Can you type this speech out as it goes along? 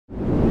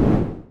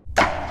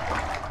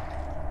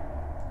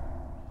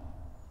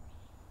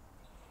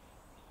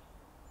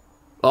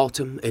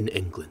Autumn in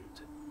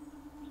England.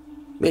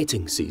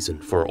 Mating season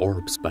for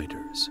orb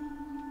spiders.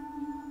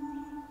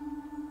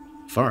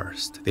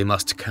 First, they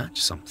must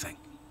catch something.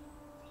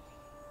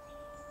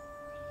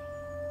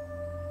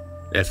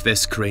 If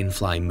this crane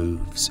fly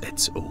moves,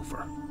 it's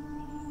over.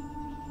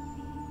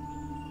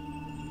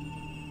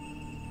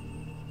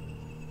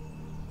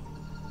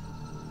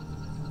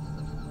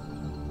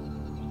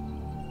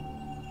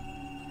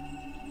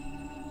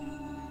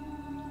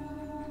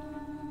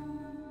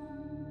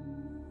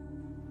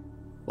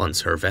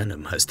 Once her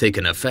venom has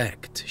taken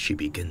effect, she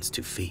begins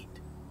to feed.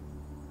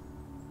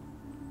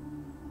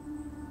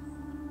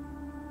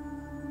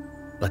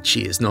 But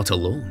she is not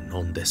alone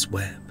on this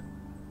web.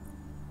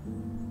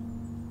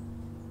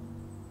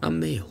 A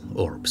male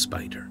orb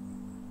spider,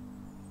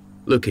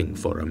 looking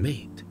for a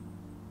mate.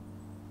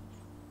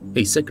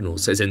 He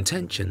signals his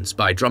intentions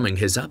by drumming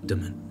his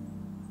abdomen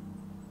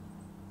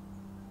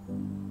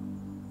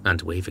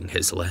and waving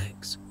his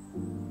legs.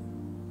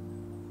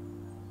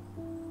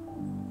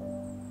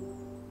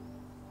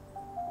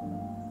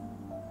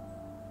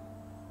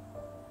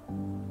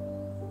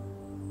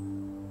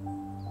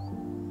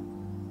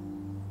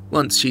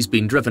 Once she's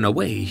been driven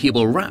away, he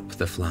will wrap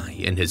the fly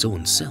in his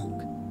own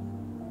silk.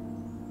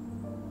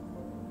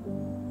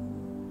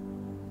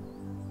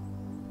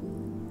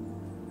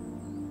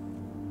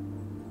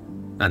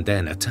 And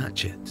then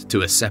attach it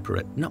to a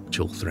separate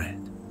nuptial thread.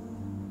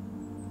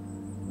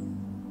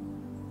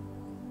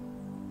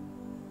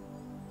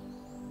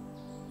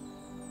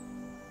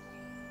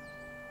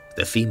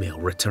 The female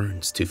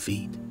returns to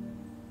feed.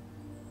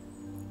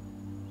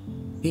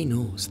 He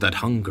knows that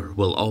hunger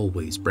will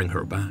always bring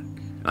her back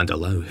and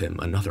allow him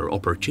another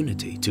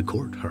opportunity to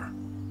court her.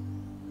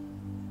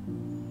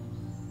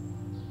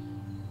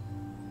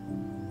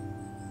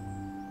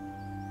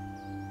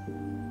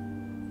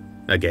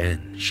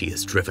 Again, she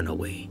is driven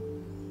away.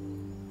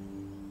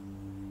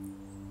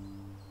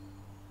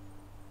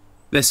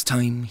 This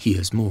time, he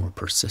is more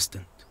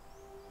persistent.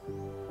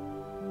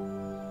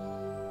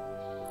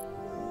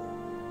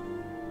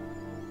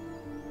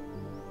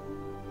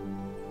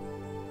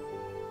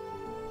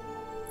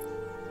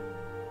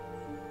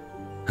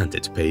 And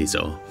it pays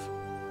off.